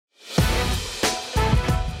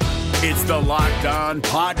It's the Locked On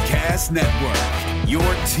Podcast Network, your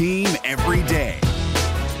team every day.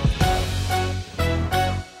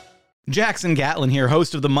 Jackson Gatlin here,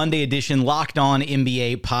 host of the Monday edition Locked On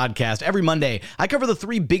NBA podcast. Every Monday, I cover the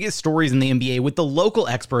three biggest stories in the NBA with the local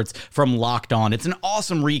experts from Locked On. It's an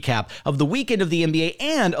awesome recap of the weekend of the NBA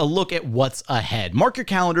and a look at what's ahead. Mark your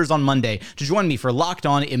calendars on Monday to join me for Locked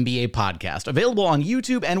On NBA podcast, available on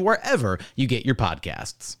YouTube and wherever you get your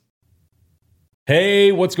podcasts.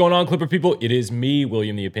 Hey, what's going on, Clipper people? It is me,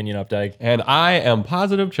 William the Opinion Updike. And I am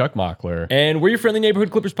Positive Chuck Mockler. And we're your friendly neighborhood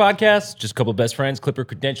Clippers podcast. Just a couple of best friends, Clipper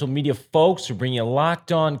credentialed media folks who bring you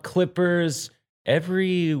Locked On Clippers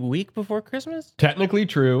every week before Christmas. Technically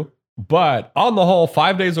true, but on the whole,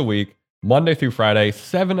 5 days a week, Monday through Friday,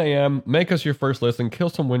 7 a.m. Make us your first listen, kill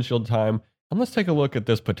some windshield time, and let's take a look at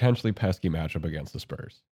this potentially pesky matchup against the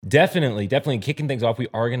Spurs. Definitely kicking things off. We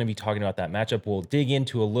are going to be talking about that matchup. We'll dig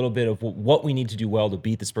into a little bit of what we need to do well to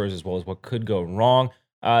beat the Spurs, as well as what could go wrong.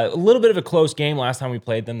 A little bit of a close game last time we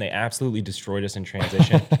played them. They absolutely destroyed us in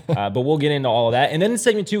transition, but we'll get into all of that. And then in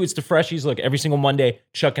segment 2, it's the freshies. Look, every single Monday,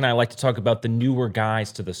 Chuck and I like to talk about the newer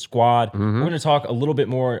guys to the squad. We're going to talk a little bit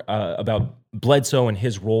more about Bledsoe and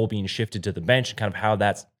his role being shifted to the bench, and kind of how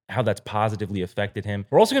that's positively affected him.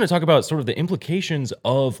 We're also going to talk about sort of the implications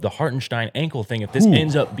of the Hartenstein ankle thing if this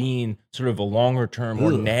ends up being sort of a longer term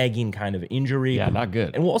or nagging kind of injury. Yeah, not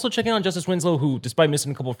good. And we'll also check in on Justice Winslow, who, despite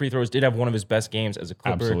missing a couple of free throws, did have one of his best games as a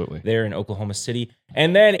Clipper there in Oklahoma City.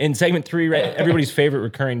 And then in segment 3, everybody's favorite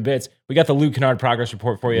recurring bits, we got the Luke Kennard progress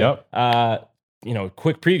report for you. Yep.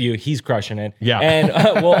 Quick preview, he's crushing it. Yeah.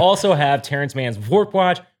 And we'll also have Terrence Mann's Vorp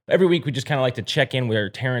Watch. Every week, we just kind of like to check in where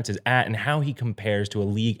Terrence is at and how he compares to a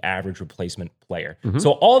league average replacement player.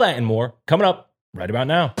 So all that and more coming up right about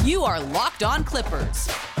now. You are Locked On Clippers,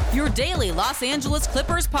 your daily Los Angeles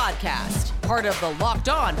Clippers podcast. Part of the Locked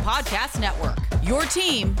On Podcast Network, your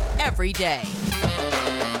team every day.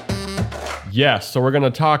 Yes, so we're going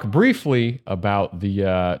to talk briefly about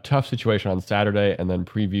the tough situation on Saturday and then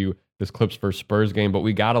preview this Clips vs. Spurs game. But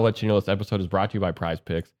we got to let you know this episode is brought to you by Prize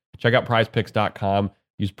Picks. Check out prizepicks.com.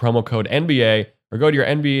 Use promo code NBA or go to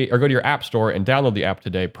your app store and download the app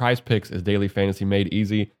today. Prize Picks is daily fantasy made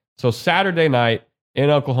easy. So Saturday night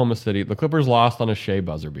in Oklahoma City, the Clippers lost on a Shea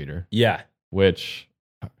buzzer beater. Yeah. Which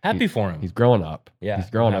happy for him. He's growing up. Yeah.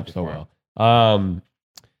 He's growing up so well.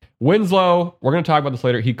 Winslow, we're going to talk about this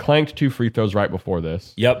later. He clanked 2 free throws right before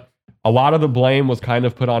this. Yep. A lot of the blame was kind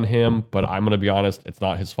of put on him, but I'm going to be honest, it's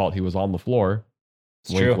not his fault. He was on the floor.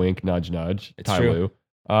 It's wink, true. wink, nudge, nudge. It's true. Lue.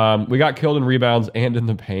 We got killed in rebounds and in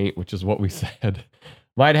the paint, which is what we said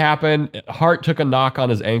might happen. Hart took a knock on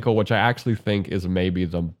his ankle, which I actually think is maybe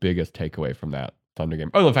the biggest takeaway from that Thunder game.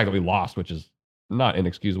 Oh, the fact that we lost, which is not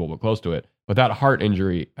inexcusable, but close to it. But that Hart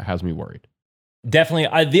injury has me worried. Definitely.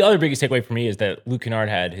 The other biggest takeaway for me is that Luke Kennard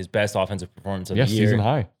had his best offensive performance of the year. Season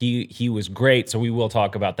high. He was great, so we will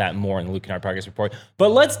talk about that more in the Luke Kennard progress report.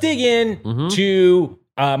 But let's dig in to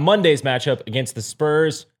Monday's matchup against the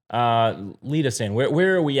Spurs. Lead us in.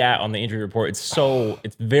 Where are we at on the injury report?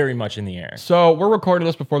 It's very much in the air. So we're recording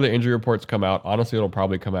this before the injury reports come out. Honestly, it'll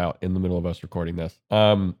probably come out in the middle of us recording this.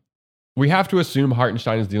 We have to assume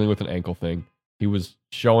Hartenstein is dealing with an ankle thing. He was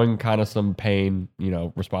showing kind of some pain,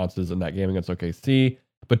 responses in that game against OKC.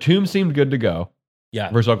 Batum seemed good to go.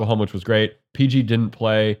 Yeah. Versus Oklahoma, which was great. PG didn't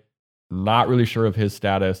play. Not really sure of his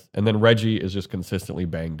status. And then Reggie is just consistently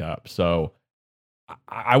banged up. So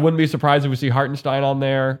I wouldn't be surprised if we see Hartenstein on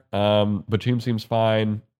there. Batum seems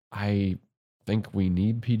fine. I think we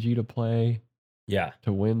need PG to play. Yeah.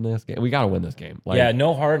 To win this game. We got to win this game.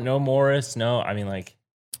 No Hart, no Morris, that'd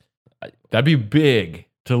be big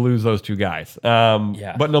to lose those 2 guys.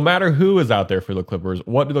 But no matter who is out there for the Clippers,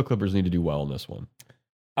 what do the Clippers need to do well in this one?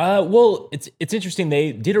 Well, it's interesting.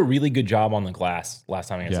 They did a really good job on the glass last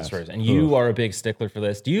time against the Spurs, and you are a big stickler for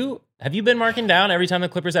this. Have you been marking down every time the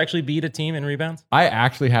Clippers actually beat a team in rebounds? I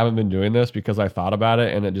actually haven't been doing this because I thought about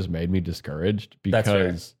it, and it just made me discouraged.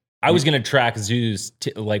 Because I was going to track Zoo's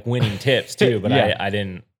winning tips too, but I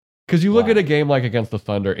didn't. Because you look at a game like against the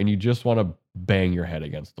Thunder, and you just want to bang your head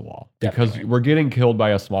against the wall. Because we're getting killed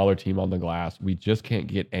by a smaller team on the glass. We just can't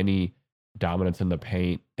get any dominance in the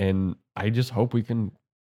paint, and I just hope we can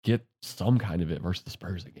get some kind of it versus the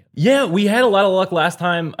Spurs again. Yeah, we had a lot of luck last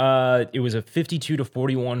time. It was a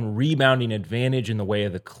 52-41 rebounding advantage in the way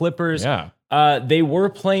of the Clippers. Yeah. They were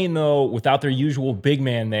playing, though, without their usual big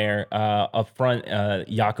man there up front,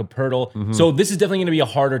 Jakob Poeltl. Mm-hmm. So this is definitely going to be a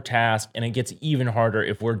harder task, and it gets even harder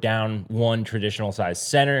if we're down one traditional-sized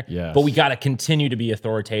center. Yes. But we got to continue to be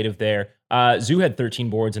authoritative there. Zoo had 13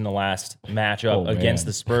 boards in the last matchup against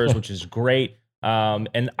the Spurs, which is great.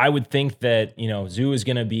 And I would think that, Zoo is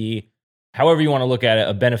going to be however you want to look at it,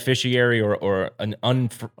 a beneficiary or an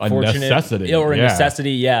unfortunate necessity. or a Yeah.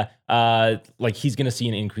 necessity. Yeah. Like he's going to see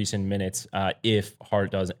an increase in minutes if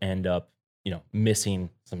Hart does end up, missing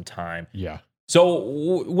some time. Yeah. So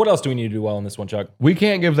what else do we need to do well in this one, Chuck? We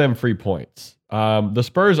can't give them free points. The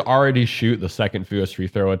Spurs already shoot the second fewest free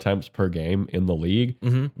throw attempts per game in the league.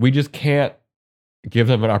 Mm-hmm. We just can't give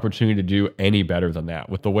them an opportunity to do any better than that.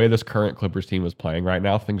 With the way this current Clippers team is playing right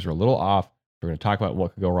now, things are a little off. We're going to talk about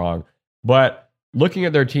what could go wrong. But looking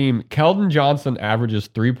at their team, Keldon Johnson averages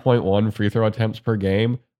 3.1 free throw attempts per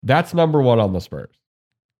game. That's number one on the Spurs.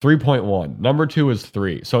 3.1. Number two is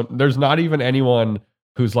 3. So there's not even anyone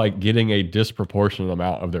who's like getting a disproportionate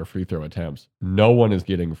amount of their free throw attempts. No one is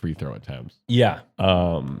getting free throw attempts. Yeah.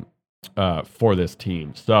 For this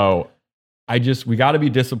team. So we got to be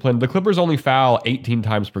disciplined. The Clippers only foul 18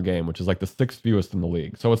 times per game, which is like the 6th fewest in the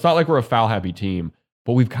league. So it's not like we're a foul happy team,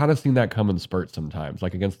 but we've kind of seen that come in spurts sometimes.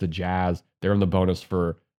 Like against the Jazz, they're in the bonus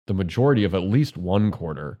for the majority of at least one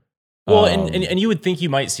quarter. Well, and you would think you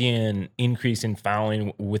might see an increase in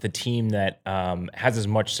fouling with a team that has as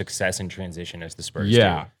much success in transition as the Spurs do.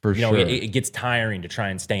 Yeah, for sure. It gets tiring to try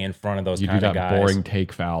and stay in front of those kind of guys. You do that boring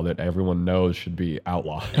take foul that everyone knows should be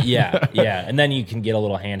outlawed. yeah. And then you can get a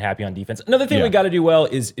little hand happy on defense. Another thing we got to do well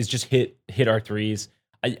is just hit our threes.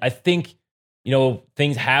 I think,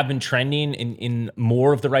 things have been trending in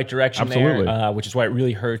more of the right direction. Absolutely. There, which is why it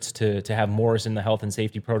really hurts to have Morris in the health and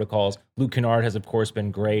safety protocols. Luke Kennard has, of course,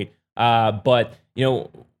 been great. But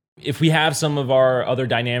if we have some of our other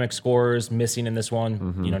dynamic scorers missing in this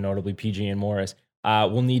one, notably PG and Morris,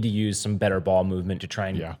 we'll need to use some better ball movement to try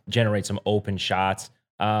and generate some open shots.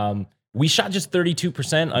 We shot just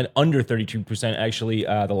 32%, under 32% actually,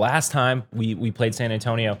 the last time we played San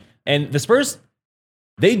Antonio. And the Spurs,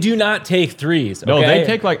 they do not take threes. Okay? No,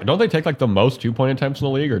 don't they take like the most 2-point attempts in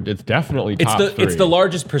the league, or it's definitely top three. It's the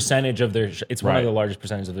largest percentage of their. It's one of the largest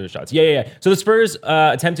percentages of their shots. Yeah. So the Spurs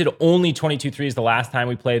attempted only 22 threes the last time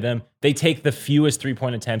we played them. They take the fewest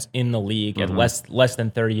 3-point attempts in the league at less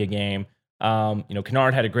than 30 a game.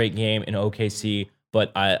 Kennard had a great game in OKC,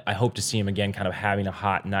 but I hope to see him again, kind of having a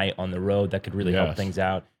hot night on the road that could really help things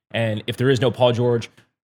out. And if there is no Paul George,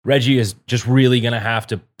 Reggie is just really going to have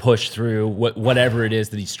to push through whatever it is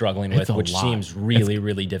that he's struggling with, which seems really,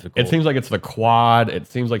 really difficult. It seems like it's the quad. It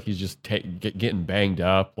seems like he's just getting banged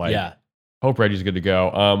up. Hope Reggie's good to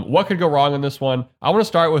go. What could go wrong in this one? I want to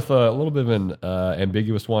start with a little bit of an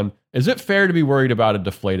ambiguous one. Is it fair to be worried about a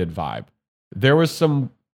deflated vibe? There was some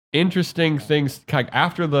interesting things.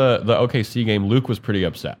 After the OKC game, Luke was pretty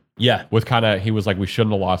upset. Yeah. He was like, we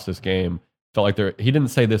shouldn't have lost this game. Felt like he didn't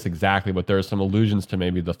say this exactly, but there are some allusions to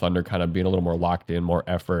maybe the Thunder kind of being a little more locked in, more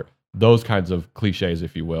effort, those kinds of cliches,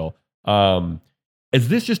 if you will. Is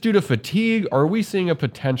this just due to fatigue, or are we seeing a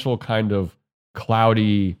potential kind of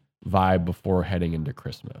cloudy vibe before heading into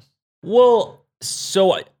Christmas? Well,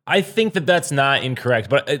 so I think that's not incorrect,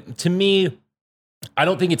 but to me, I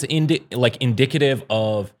don't think it's indicative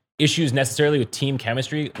of issues necessarily with team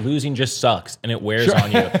chemistry. Losing just sucks and it wears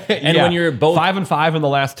on you. And when you're both 5-5 in the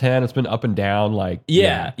last 10, it's been up and down.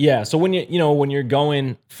 So when when you're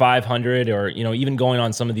going 500 or even going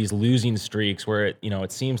on some of these losing streaks where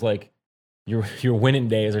it seems like your winning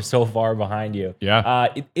days are so far behind you.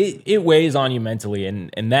 It weighs on you mentally,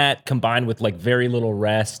 and that combined with very little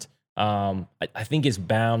rest, I think is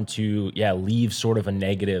bound to leave sort of a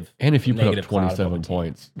negative. And if you put up 27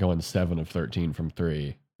 points, going 7 of 13 from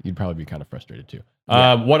 3. You'd probably be kind of frustrated too.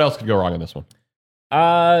 What else could go wrong in this one?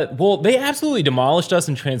 Well, they absolutely demolished us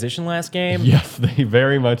in transition last game. Yes, they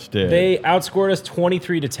very much did. They outscored us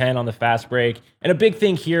 23-10 on the fast break. And a big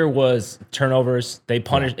thing here was turnovers. They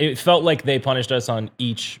punished. It felt like they punished us on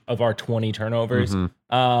each of our 20 turnovers.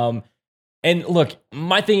 And look,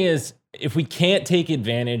 my thing is, if we can't take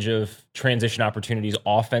advantage of transition opportunities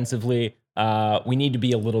offensively, we need to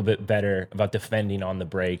be a little bit better about defending on the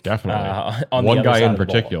break. Definitely. On one the other guy side in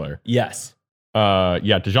particular. Yes.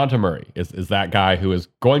 DeJounte Murray is that guy who is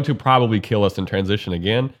going to probably kill us in transition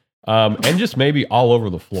again, and just maybe all over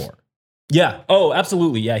the floor. Yeah. Oh,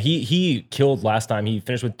 absolutely. Yeah. He killed last time. He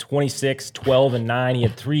finished with 26, 12, and 9. He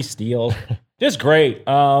had 3 steals. Just great.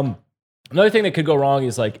 Another thing that could go wrong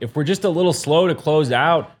is if we're just a little slow to close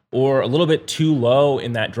out or a little bit too low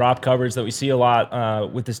in that drop coverage that we see a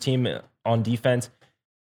lot with this team on defense,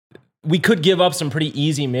 we could give up some pretty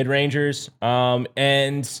easy mid-rangers.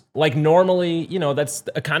 And normally, that's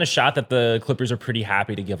a kind of shot that the Clippers are pretty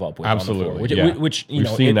happy to give up with. Absolutely. On the floor, which we've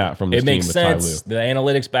seen that from this team. It makes sense. The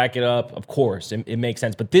analytics back it up. Of course, it makes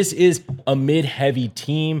sense. But this is a mid-heavy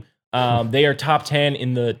team. They are top 10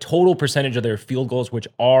 in the total percentage of their field goals, which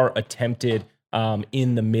are attempted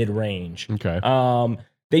in the mid-range. Okay.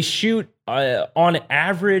 They shoot on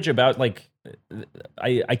average about like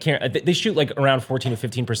they shoot like around 14 to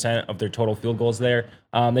 15% of their total field goals there.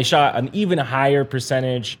 They shot an even higher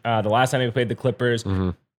percentage the last time they played the Clippers.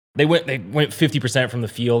 They went 50% from the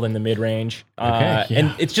field in the mid range.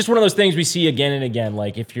 And it's just one of those things we see again and again.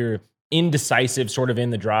 Like if you're indecisive sort of in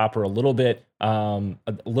the drop or a little bit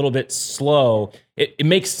slow, it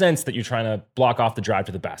makes sense that you're trying to block off the drive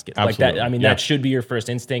to the basket. Absolutely. Like that. I mean, that should be your first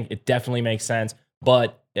instinct. It definitely makes sense.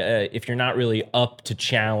 But if you're not really up to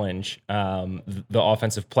challenge the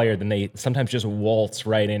offensive player, then they sometimes just waltz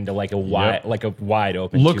right into like a wide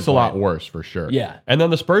open. Looks a lot worse for sure. Yeah. And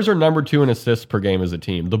then the Spurs are number 2 in assists per game as a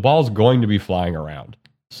team. The ball's going to be flying around.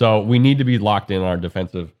 So we need to be locked in on our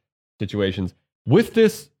defensive situations. With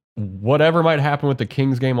this, whatever might happen with the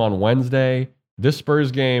Kings game on Wednesday, this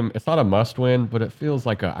Spurs game, it's not a must win, but it feels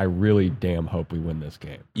like I really damn hope we win this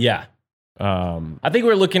game. Yeah. I think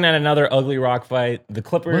we're looking at another ugly rock fight. The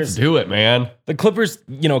Clippers, let's do it, man. The Clippers,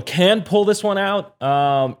 can pull this one out.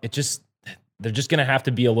 They're just going to have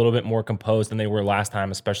to be a little bit more composed than they were last time,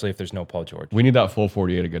 especially if there's no Paul George. We need that full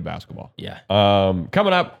 48 of good basketball. Yeah.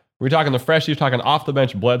 Coming up, we're talking the freshies, talking off the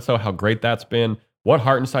bench Bledsoe, how great that's been, what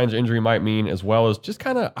Hartenstein's injury might mean, as well as just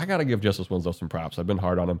kind of, I got to give Justice Winslow some props. I've been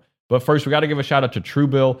hard on him. But first, we got to give a shout out to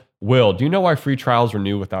Truebill. Will, do you know why free trials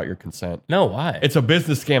renew without your consent? No, why? It's a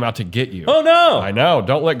business scam out to get you. Oh, no. I know.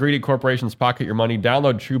 Don't let greedy corporations pocket your money.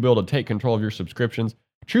 Download Truebill to take control of your subscriptions.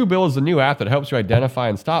 Truebill is the new app that helps you identify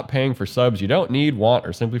and stop paying for subs you don't need, want,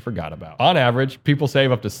 or simply forgot about. On average, people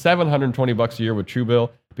save up to $720 a year with Truebill.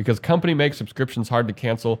 Because company makes subscriptions hard to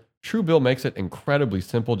cancel, Truebill makes it incredibly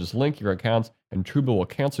simple. Just link your accounts, and Truebill will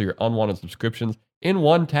cancel your unwanted subscriptions in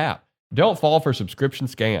one tap. Don't fall for subscription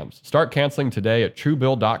scams. Start canceling today at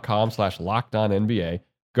truebill.com/LockedOnNBA.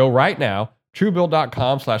 Go right now,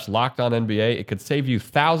 truebill.com/LockedOnNBA. It could save you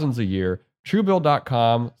thousands a year.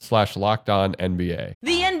 truebill.com/LockedOnNBA.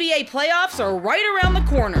 The NBA playoffs are right around the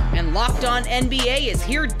corner, and Locked On NBA is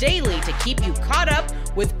here daily to keep you caught up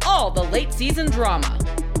with all the late season drama.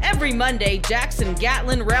 Every Monday, Jackson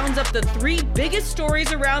Gatlin rounds up the 3 biggest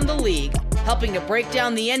stories around the league, helping to break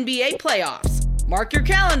down the NBA playoffs. Mark your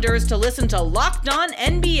calendars to listen to Locked On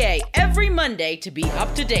NBA every Monday to be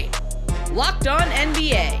up to date. Locked On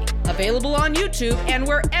NBA, available on YouTube and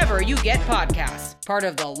wherever you get podcasts. Part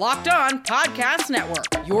of the Locked On Podcast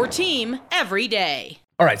Network, your team every day.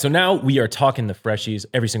 All right, so now we are talking the freshies.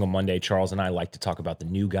 Every single Monday, Charles and I like to talk about the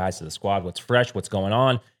new guys to the squad, what's fresh, what's going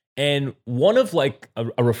on. And one of like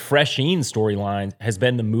a refreshing storyline has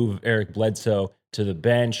been the move of Eric Bledsoe to the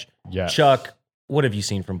bench. Yes. Chuck, what have you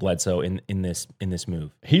seen from Bledsoe in this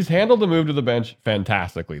move? He's handled the move to the bench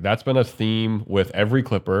fantastically. That's been a theme with every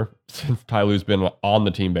Clipper since Ty Lue's been on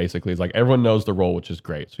the team, basically. It's like everyone knows the role, which is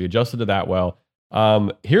great. So he adjusted to that well.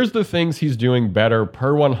 Here's the things he's doing better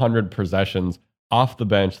per 100 possessions off the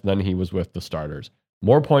bench than he was with the starters.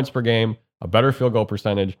 More points per game, a better field goal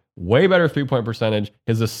percentage, way better three-point percentage.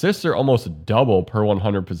 His assists are almost double per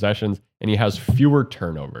 100 possessions, and he has fewer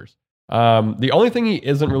turnovers. The only thing he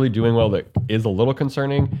isn't really doing well that is a little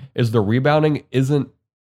concerning is the rebounding isn't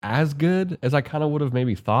as good as I kind of would have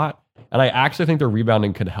maybe thought. And I actually think the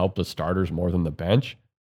rebounding could help the starters more than the bench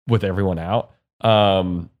with everyone out.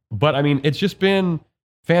 But I mean, it's just been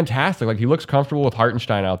fantastic. Like he looks comfortable with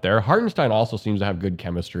Hartenstein out there. Hartenstein also seems to have good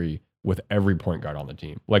chemistry with every point guard on the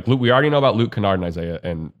team. Like Luke, we already know about Luke Kennard and Isaiah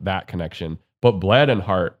and that connection, but Bled and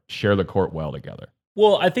Hart share the court well together.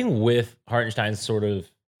 Well, I think with Hartenstein's sort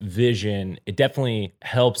of vision, it definitely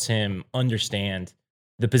helps him understand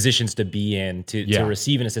the positions to be in to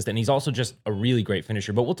receive an assist. And he's also just a really great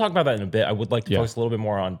finisher. But we'll talk about that in a bit. I would like to focus a little bit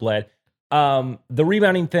more on Bled. The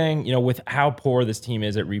rebounding thing, with how poor this team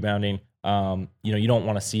is at rebounding, you don't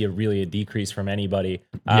want to see a decrease from anybody.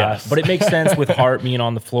 Yes. But it makes sense with Hart being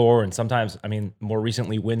on the floor, and sometimes, more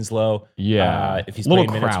recently Winslow. Yeah. If he's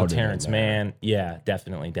playing minutes with Terrence Mann. Yeah,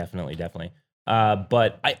 definitely.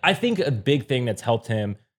 But I think a big thing that's helped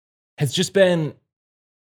him has just been,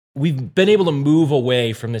 we've been able to move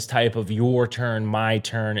away from this type of your turn, my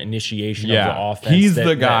turn initiation of the offense. He's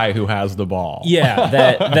the guy who has the ball. Yeah,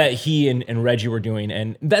 that he and Reggie were doing.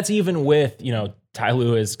 And that's even with, Ty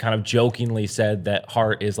Lue has kind of jokingly said that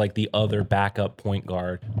Hart is like the other backup point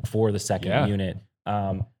guard for the second unit.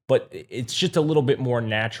 But it's just a little bit more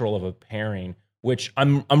natural of a pairing, which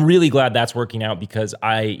I'm really glad that's working out, because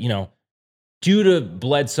due to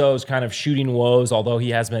Bledsoe's kind of shooting woes, although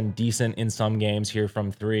he has been decent in some games here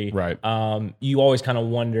from three, right? You always kind of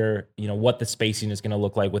wonder, what the spacing is going to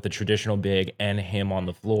look like with the traditional big and him on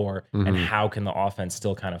the floor, and how can the offense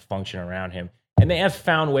still kind of function around him. And they have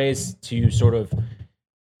found ways to sort of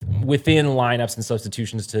within lineups and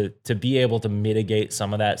substitutions to be able to mitigate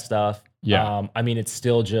some of that stuff. Yeah. I mean, it's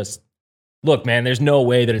still just, look, man, there's no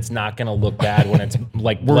way that it's not going to look bad when it's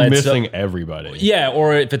like We're missing everybody. Yeah,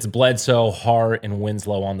 or if it's Bledsoe, Hart, and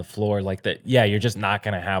Winslow on the floor, like that, yeah, you're just not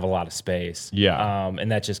going to have a lot of space. Yeah.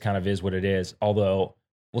 And that just kind of is what it is. Although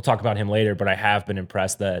we'll talk about him later, but I have been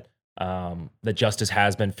impressed that that Justice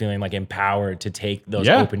has been feeling like empowered to take those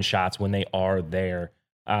open shots when they are there.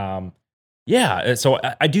 So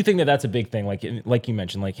I do think that that's a big thing. Like you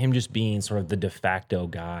mentioned, like him just being sort of the de facto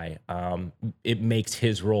guy. It makes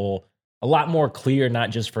his role a lot more clear,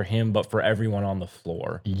 not just for him, but for everyone on the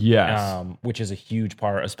floor. Yes. Which is a huge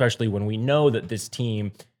part, especially when we know that this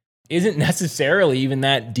team isn't necessarily even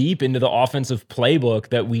that deep into the offensive playbook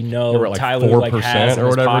that we know like Tyler 4% has in or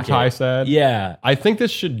his whatever pocket. Ty said. Yeah. I think this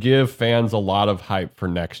should give fans a lot of hype for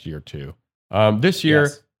next year too. This year,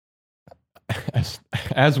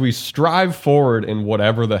 as we strive forward in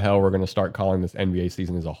whatever the hell we're going to start calling this NBA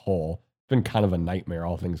season as a whole, it's been kind of a nightmare,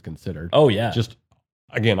 all things considered. Oh, yeah. Just,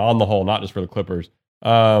 again, on the whole, not just for the Clippers.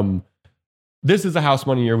 This is a house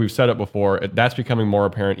money year. We've said it before. That's becoming more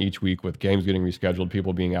apparent each week with games getting rescheduled,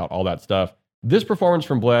 people being out, all that stuff. This performance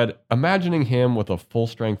from Bled, imagining him with a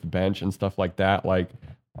full-strength bench and stuff like that, like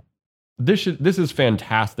this is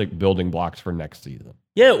fantastic building blocks for next season.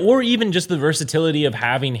 Yeah, or even just the versatility of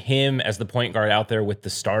having him as the point guard out there with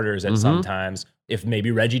the starters at some times, if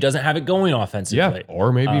maybe Reggie doesn't have it going offensively. Yeah,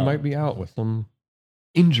 or maybe he might be out with some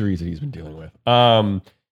injuries that he's been dealing with.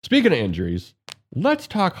 Speaking of injuries, let's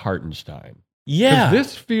talk Hartenstein. Yeah.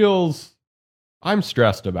 This feels, I'm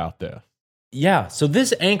stressed about this. Yeah, so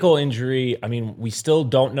this ankle injury, I mean, we still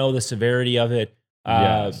don't know the severity of it.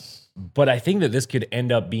 Yes. But I think that this could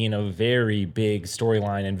end up being a very big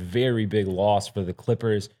storyline and very big loss for the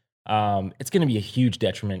Clippers. It's going to be a huge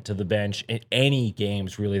detriment to the bench in any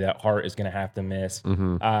games, really, that Hart is going to have to miss.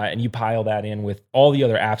 And you pile that in with all the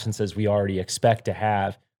other absences we already expect to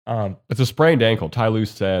have. It's a sprained ankle. Ty Lue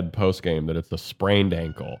said post-game that it's a sprained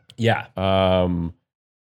ankle. Yeah.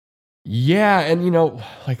 Yeah, and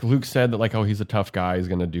like Luke said that like, oh, he's a tough guy. He's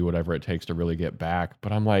going to do whatever it takes to really get back.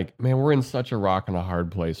 But I'm like, man, we're in such a rock and a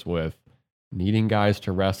hard place with needing guys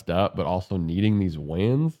to rest up, but also needing these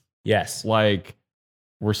wins. Yes. Like,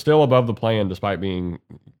 we're still above the play-in despite being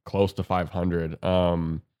close to 500.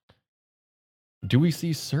 Do we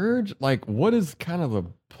see Serge? Like, what is kind of the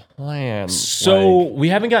plan? So we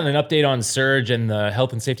haven't gotten an update on Serge and the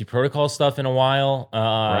health and safety protocol stuff in a while. So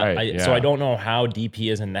I don't know how deep he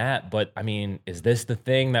is in that. But, I mean, is this the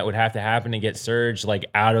thing that would have to happen to get Serge, like,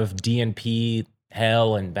 out of DNP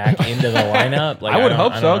hell and back into the lineup? Like, I would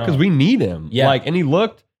hope so, because we need him. Yeah. Like, and he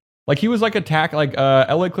looked like he was like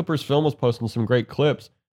LA Clippers Film was posting some great clips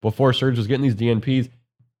before Serge was getting these DNPs.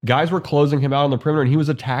 Guys were closing him out on the perimeter, and he was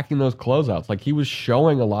attacking those closeouts. Like, he was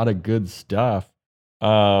showing a lot of good stuff.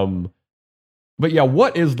 But yeah,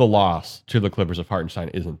 what is the loss to the Clippers if Hartenstein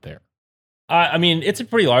isn't there? I mean, it's a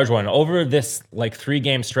pretty large one. Over this, like,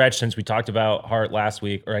 3-game stretch since we talked about Hart last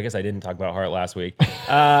week, or I guess I didn't talk about Hart last week.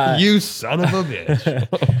 You son of a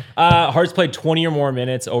bitch. Hart's played 20 or more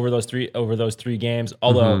minutes over those three games.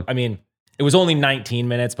 Although, I mean, it was only 19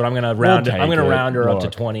 minutes, but I'm gonna round her up to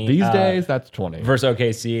 20. These days, that's 20 versus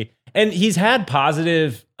OKC, and he's had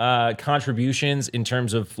positive contributions in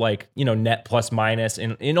terms of, like, net plus minus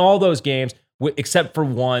in all those games, except for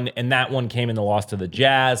one, and that one came in the loss to the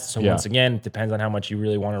Jazz. So once again, it depends on how much you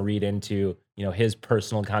really want to read into his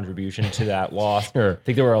personal contribution to that loss. Sure. I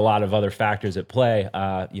think there were a lot of other factors at play,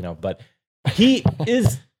 but he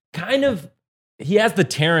is he has the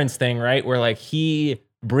Terrence thing, right, where like he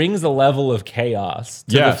brings a level of chaos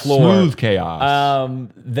to the floor. Smooth chaos.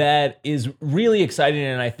 That is really exciting,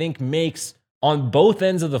 and I think makes, on both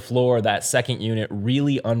ends of the floor, that second unit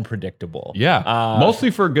really unpredictable. Yeah,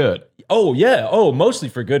 mostly for good. Oh, yeah. Oh, mostly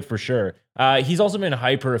for good, for sure. He's also been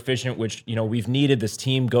hyper efficient, which, we've needed. This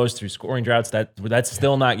team goes through scoring droughts. That's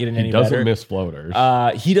still not getting any better. He doesn't miss floaters.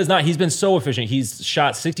 He does not. He's been so efficient. He's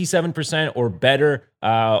shot 67% or better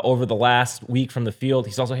over the last week from the field.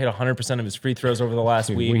 He's also hit 100% of his free throws over the last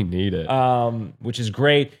week. We need it. Which is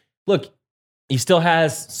great. Look, he still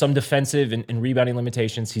has some defensive and rebounding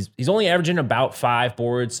limitations. He's only averaging about 5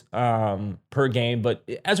 boards per game. But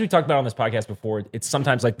as we talked about on this podcast before, it's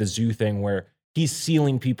sometimes like the Zoo thing where he's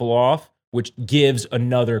sealing people off, which gives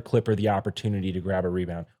another Clipper the opportunity to grab a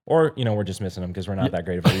rebound. Or, we're just missing him because we're not that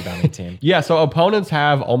great of a rebounding team. Yeah, so opponents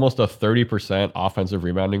have almost a 30% offensive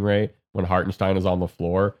rebounding rate when Hartenstein is on the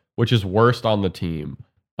floor, which is worst on the team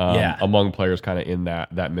among players kind of in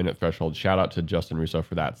that minute threshold. Shout out to Justin Russo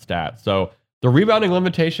for that stat. So the rebounding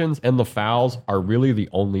limitations and the fouls are really the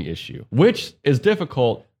only issue, which is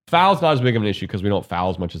difficult Foul's not as big of an issue because we don't foul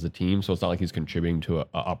as much as a team, so it's not like he's contributing to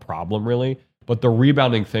a problem really. But the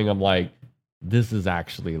rebounding thing, I'm like, this is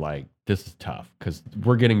tough because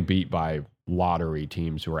we're getting beat by lottery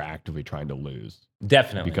teams who are actively trying to lose.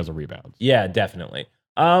 Definitely. Because of rebounds. Yeah, definitely.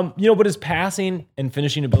 But his passing and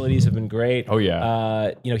finishing abilities have been great. Oh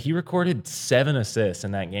yeah. He recorded 7 assists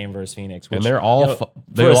in that game versus Phoenix, which, and they're all for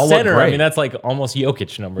a center. I mean, that's like almost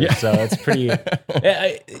Jokic numbers. Yeah. So it's pretty.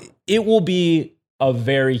 It will be a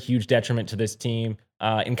very huge detriment to this team,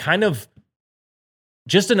 and kind of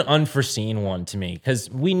just an unforeseen one to me because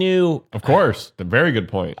we knew. Of course, a very good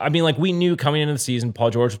point. I mean, like we knew coming into the season,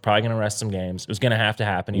 Paul George was probably going to rest some games. It was going to have to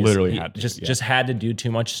happen. He just had to do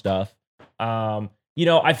too much stuff.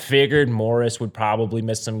 I figured Morris would probably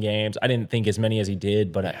miss some games. I didn't think as many as he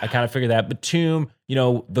did, but I kind of figured that. Batum,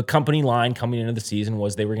 the company line coming into the season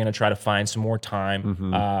was they were going to try to find some more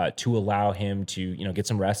time to allow him to, get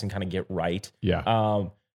some rest and kind of get right. Yeah.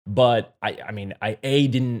 But I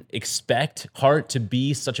didn't expect Hart to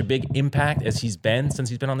be such a big impact as he's been since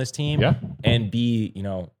he's been on this team. Yeah. And B,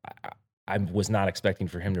 I was not expecting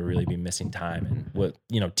for him to really be missing time, and what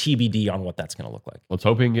TBD on what that's going to look like. Let's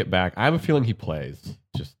hope he can get back. I have a feeling he plays,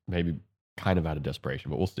 just maybe kind of out of desperation,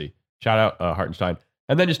 but we'll see. Shout out Hartenstein,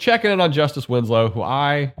 and then just checking in on Justice Winslow, who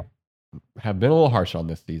I have been a little harsh on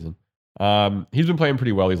this season. He's been playing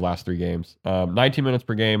pretty well these last 3 games. 19 minutes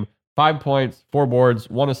per game, 5 points, 4 boards,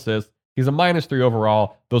 1 assist. He's a -3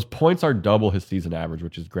 overall. Those points are double his season average,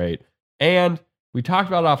 which is great. And we talked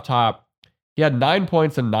about it off top. He had 9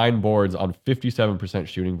 points and 9 boards on 57%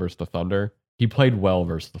 shooting versus the Thunder. He played well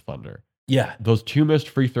versus the Thunder. Yeah. Those 2 missed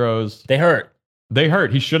free throws. They hurt.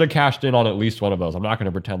 He should have cashed in on at least one of those. I'm not going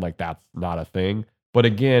to pretend like that's not a thing. But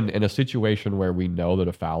again, in a situation where we know that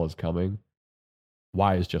a foul is coming,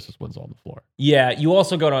 why is Justice Winslow on the floor? Yeah. You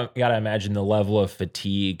also got to imagine the level of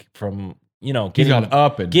fatigue from getting he's gone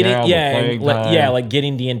up and down. Like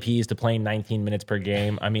getting DNPs to playing 19 minutes per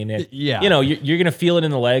game. I mean, you're going to feel it in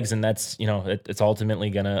the legs, and that's it's ultimately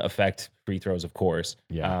going to affect free throws, of course.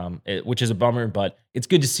 Yeah, which is a bummer, but it's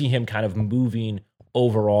good to see him kind of moving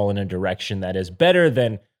overall in a direction that is better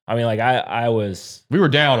than. I mean, like we were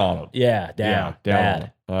down on him. Yeah, down.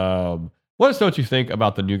 Bad. Let us know what you think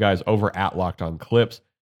about the new guys over at Locked On Clips.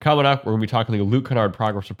 Coming up, we're going to be talking the Luke Kennard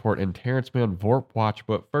progress report and Terrence Mann Vorp Watch.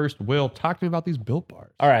 But first, Will, talk to me about these Built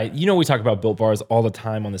Bars. All right. We talk about Built Bars all the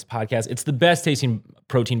time on this podcast. It's the best tasting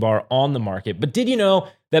protein bar on the market. But did you know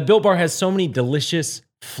that Built Bar has so many delicious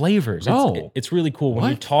flavors? It's really cool. When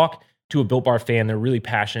you talk to a Built Bar fan, they're really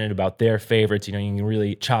passionate about their favorites. You can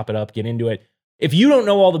really chop it up, get into it. If you don't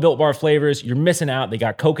know all the Built Bar flavors, you're missing out. They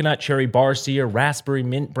got coconut, cherry, barcia, raspberry,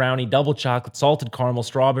 mint brownie, double chocolate, salted caramel,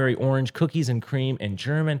 strawberry, orange, cookies and cream, and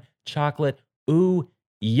German chocolate. Ooh,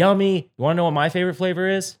 yummy. You want to know what my favorite flavor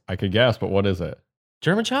is? I could guess, but what is it?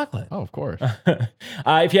 German chocolate. Oh, of course.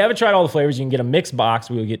 If you haven't tried all the flavors, you can get a mixed box.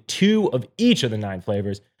 We will get 2 of each of the 9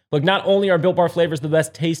 flavors. Look, not only are Built Bar flavors the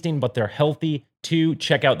best tasting, but they're healthy too.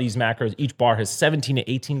 Check out these macros. Each bar has 17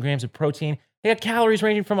 to 18 grams of protein. They got calories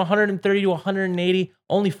ranging from 130 to 180,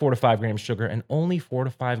 only 4 to 5 grams sugar, and only 4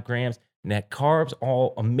 to 5 grams net carbs.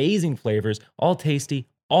 All amazing flavors, all tasty,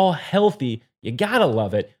 all healthy. You gotta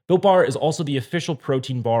love it. Built Bar is also the official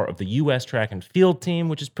protein bar of the U.S. track and field team,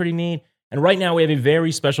 which is pretty neat. And right now we have a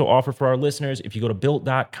very special offer for our listeners. If you go to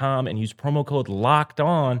Built.com and use promo code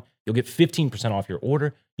LOCKEDON, you'll get 15% off your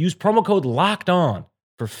order. Use promo code LOCKEDON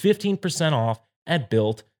for 15% off at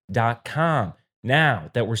Built.com.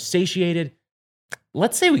 Now that we're satiated,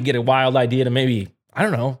 let's say we get a wild idea to maybe, I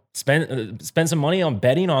don't know, spend some money on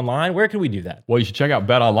betting online. Where can we do that? Well, you should check out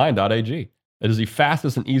betonline.ag. It is the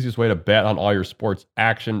fastest and easiest way to bet on all your sports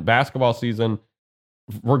action. Basketball season,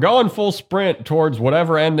 we're going full sprint towards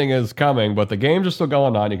whatever ending is coming, but the games are still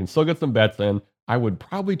going on. You can still get some bets in. I would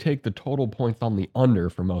probably take the total points on the under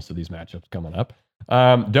for most of these matchups coming up.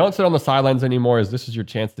 Don't sit on the sidelines anymore, as this is your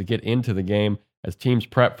chance to get into the game as teams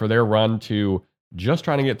prep for their run to just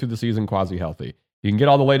trying to get through the season quasi-healthy. You can get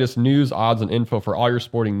all the latest news, odds, and info for all your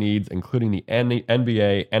sporting needs, including the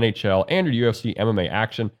NBA, NHL, and your UFC MMA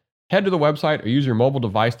action. Head to the website or use your mobile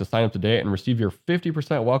device to sign up today and receive your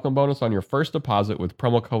 50% welcome bonus on your first deposit with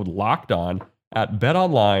promo code LOCKEDON at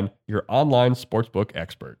BetOnline, your online sportsbook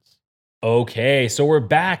experts. Okay, so we're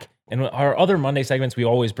back. And our other Monday segments we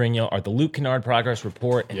always bring you are the Luke Kennard progress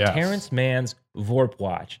report and Terrence Mann's Vorp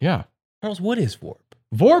Watch. Yeah. Charles, what is Vorp?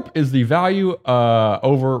 Vorp is the value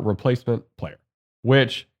over replacement player,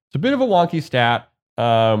 which it's a bit of a wonky stat.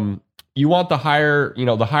 You want the higher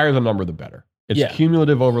the number, the better. It's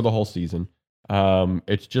cumulative over the whole season.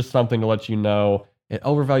 It's just something to let you know It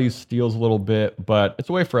overvalues steals a little bit, but it's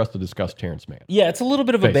a way for us to discuss Terrence Mann. Yeah, it's a little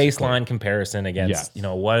bit of a Basically. baseline comparison against,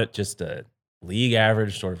 what just a league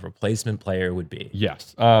average sort of replacement player would be.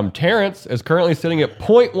 Yes. Terrence is currently sitting at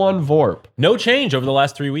 0.1 VORP. No change over the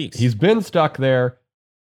last 3 weeks. He's been stuck there.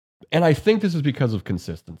 And I think this is because of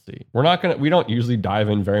consistency. We don't usually dive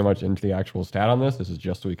in very much into the actual stat on this. This is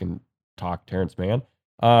just so we can talk Terrence Mann.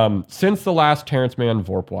 Since the last Terrence Mann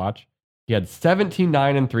VORP watch, he had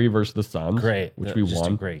 17-9-3 versus the Suns. Great. Which we just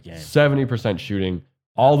won. A great game. 70% shooting.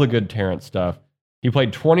 All the good Terrence stuff. He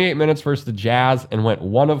played 28 minutes versus the Jazz and went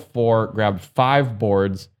 1 of 4, grabbed 5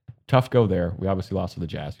 boards. Tough go there. We obviously lost to the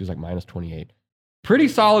Jazz. He was like minus 28. Pretty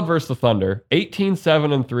solid versus the Thunder.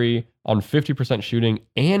 18-7-3 on 50% shooting,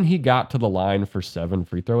 and he got to the line for 7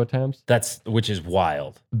 free throw attempts. Which is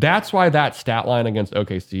wild. That's why that stat line against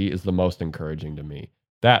OKC is the most encouraging to me.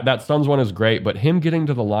 That Suns one is great, but him getting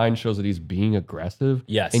to the line shows that he's being aggressive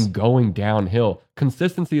and going downhill.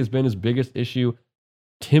 Consistency has been his biggest issue.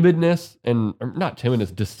 Decision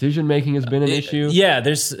making has been an issue. Yeah,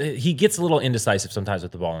 he gets a little indecisive sometimes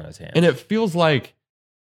with the ball in his hands. And it feels like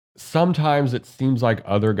sometimes it seems like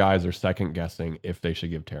other guys are second guessing if they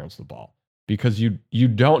should give Terrence the ball because you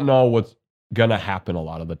don't know what's gonna happen a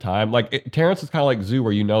lot of the time. Like Terrence is kind of like Zoo,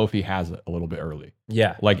 where you know if he has it a little bit early.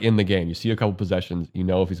 Yeah, like in the game, you see a couple possessions, you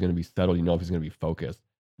know if he's gonna be settled, you know if he's gonna be focused.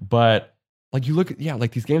 But like you look at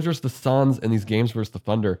like these games versus the Suns and these games versus the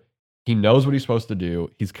Thunder, he knows what he's supposed to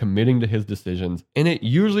do. He's committing to his decisions, and it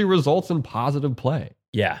usually results in positive play.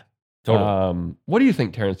 Yeah. Totally. What do you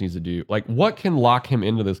think Terrence needs to do? Like, what can lock him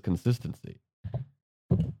into this consistency?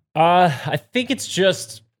 I think it's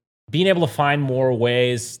just being able to find more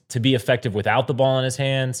ways to be effective without the ball in his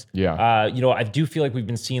hands. Yeah. I do feel like we've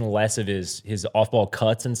been seeing less of his off-ball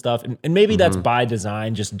cuts and stuff, and maybe that's by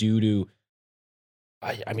design, just due to,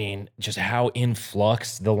 I mean, just how in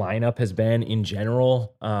flux the lineup has been in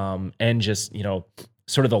general, and just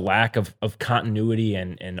sort of the lack of continuity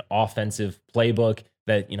and offensive playbook.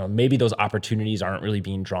 That maybe those opportunities aren't really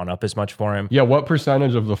being drawn up as much for him. Yeah, what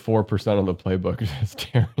percentage of the 4% of the playbook is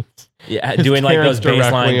Terrence? Yeah, doing like those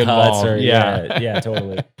baseline cuts or yeah,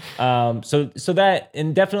 totally. So that,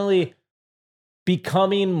 and definitely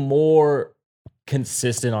becoming more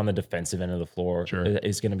consistent on the defensive end of the floor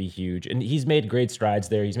is going to be huge. And he's made great strides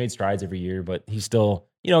there. He's made strides every year, but he still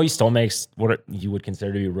makes what you would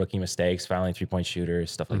consider to be rookie mistakes, fouling 3-point shooters,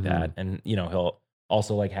 stuff like that. And he'll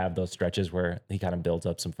also like have those stretches where he kind of builds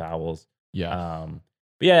up some fouls. Yeah.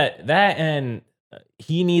 But yeah, that, and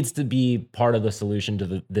he needs to be part of the solution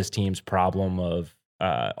to this team's problem of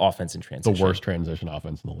offense and transition. The worst transition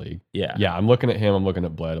offense in the league. Yeah. Yeah. I'm looking at him. I'm looking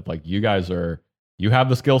at Bled. I'm like, you have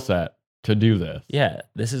the skill set to do this. Yeah.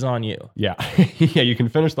 This is on you. Yeah. Yeah. You can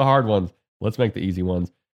finish the hard ones. Let's make the easy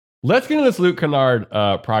ones. Let's get into this Luke Kennard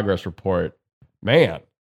progress report. Man,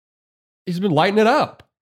 he's been lighting it up.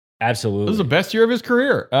 Absolutely. This is the best year of his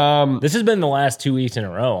career. This has been the last 2 weeks in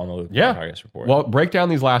a row on the Luke Kennard progress report. Well, break down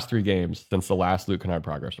these last 3 games since the last Luke Kennard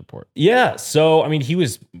progress report. Yeah. So, I mean, he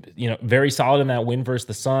was, very solid in that win versus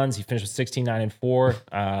the Suns. He finished with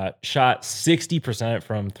 16-9-4, shot 60%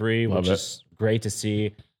 from 3, which is great to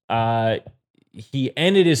see. He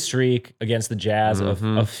ended his streak against the Jazz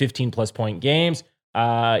of 15 plus point games. He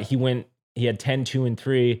had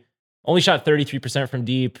 10-2-3, only shot 33% from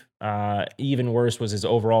deep. Even worse was his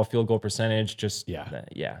overall field goal percentage.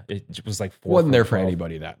 It was like 4. Wasn't there for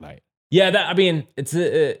anybody that night. Yeah, it's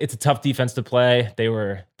a tough defense to play. They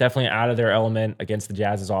were definitely out of their element against the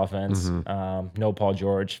Jazz's offense. No Paul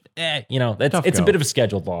George. It's a bit of a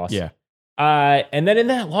scheduled loss. Yeah. And then in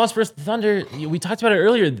that loss versus the Thunder, we talked about it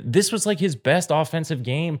earlier. This was like his best offensive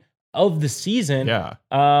game of the season. Yeah.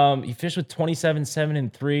 He finished with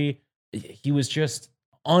 27-7-3. He was just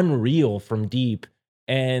unreal from deep.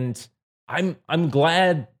 And I'm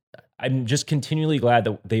glad. I'm just continually glad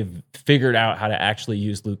that they've figured out how to actually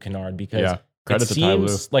use Luke Kennard, because it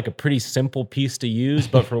seems like a pretty simple piece to use,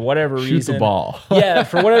 but for whatever reason, shoot the ball.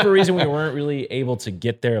 For whatever reason, we weren't really able to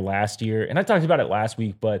get there last year. And I talked about it last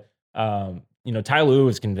week, but Ty Lue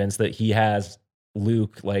is convinced that he has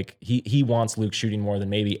Luke, like he wants Luke shooting more than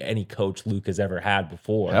maybe any coach Luke has ever had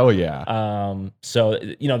before. Hell yeah. So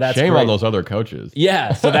that's shame great on those other coaches.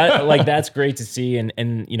 Yeah. So that that's great to see. And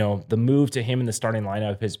the move to him in the starting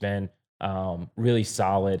lineup has been really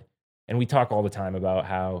solid. And we talk all the time about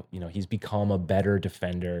how, he's become a better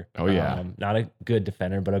defender. Oh yeah. Not a good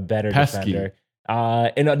defender, but a better defender.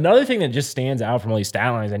 And another thing that just stands out from all these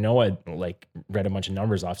stat lines, I know I read a bunch of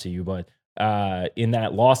numbers off to you, but in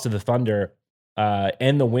that loss to the Thunder,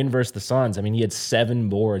 and the win versus the Suns, I mean, he had 7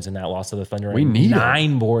 boards in that loss to the Thunder. We need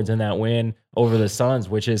 9 boards in that win over the Suns,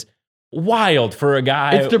 which is wild for a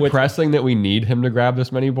guy. It's depressing that we need him to grab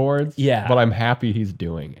this many boards. Yeah. But I'm happy he's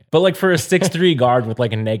doing it. But like for a 6'3" guard with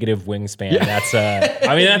like a negative wingspan,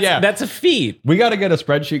 that's a feat. We got to get a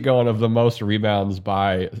spreadsheet going of the most rebounds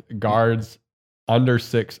by guards under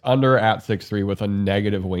at 6'3" with a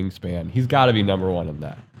negative wingspan. He's got to be number one in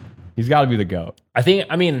that. He's got to be the GOAT.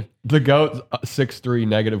 The GOAT's 6'3"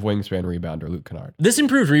 negative wingspan rebounder, Luke Kennard. This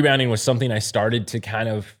improved rebounding was something I started to kind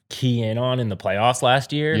of key in on in the playoffs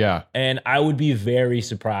last year. Yeah. And I would be very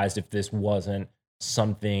surprised if this wasn't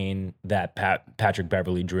something that Patrick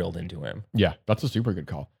Beverley drilled into him. Yeah, that's a super good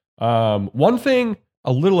call. One thing,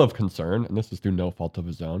 a little of concern, and this is through no fault of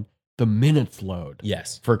his own, the minutes load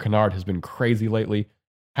for Kennard has been crazy lately.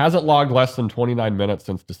 Hasn't logged less than 29 minutes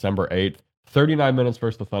since December 8th. 39 minutes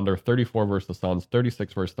versus the Thunder, 34 versus the Suns,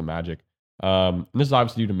 36 versus the Magic. And this is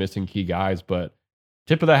obviously due to missing key guys, but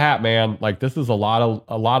tip of the hat, man. Like, this is a lot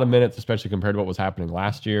of minutes, especially compared to what was happening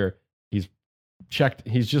last year. He's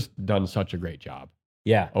just done such a great job.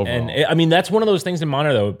 Yeah. Overall. And that's one of those things to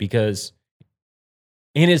monitor, though, because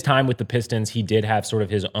in his time with the Pistons, he did have sort of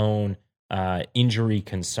his own injury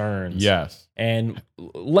concerns. Yes. And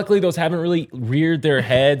luckily those haven't really reared their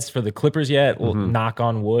heads for the Clippers yet. Well, knock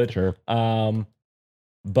on wood. Sure.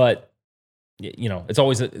 But it's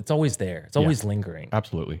always there. It's always lingering.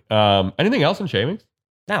 Absolutely. Anything else in shavings?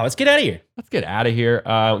 Now let's get out of here.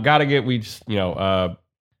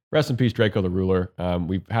 Rest in peace, Draco the Ruler.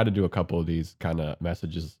 We've had to do a couple of these kind of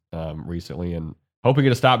messages recently, and hope we get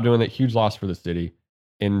to stop doing that. Huge loss for the city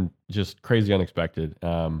and just crazy unexpected.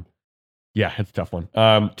 Yeah, it's a tough one.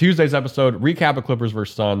 Tuesday's episode, recap of Clippers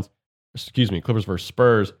versus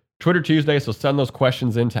Spurs. Twitter Tuesday, so send those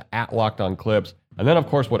questions in to @LockedOnClips. And then, of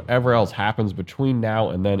course, whatever else happens between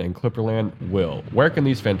now and then in Clipperland will. Where can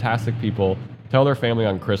these fantastic people tell their family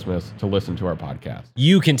on Christmas to listen to our podcast?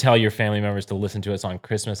 You can tell your family members to listen to us on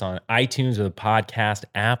Christmas on iTunes or the podcast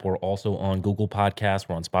app. We're also on Google Podcasts.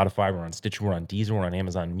 We're on Spotify. We're on Stitcher. We're on Deezer. We're on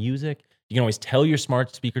Amazon Music. You can always tell your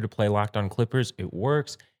smart speaker to play Locked On Clippers. It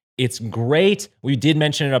works. It's great. We did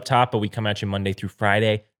mention it up top, but we come at you Monday through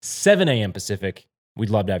Friday, 7 a.m. Pacific. We'd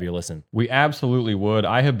love to have your listen. We absolutely would.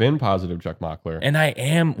 I have been positive, Chuck Mockler. And I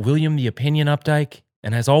am William the Opinion Updike.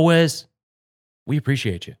 And as always, we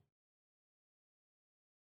appreciate you.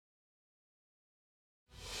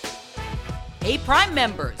 Hey, Prime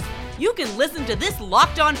members, you can listen to this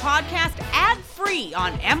Locked On podcast ad-free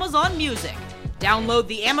on Amazon Music. Download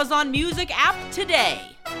the Amazon Music app today.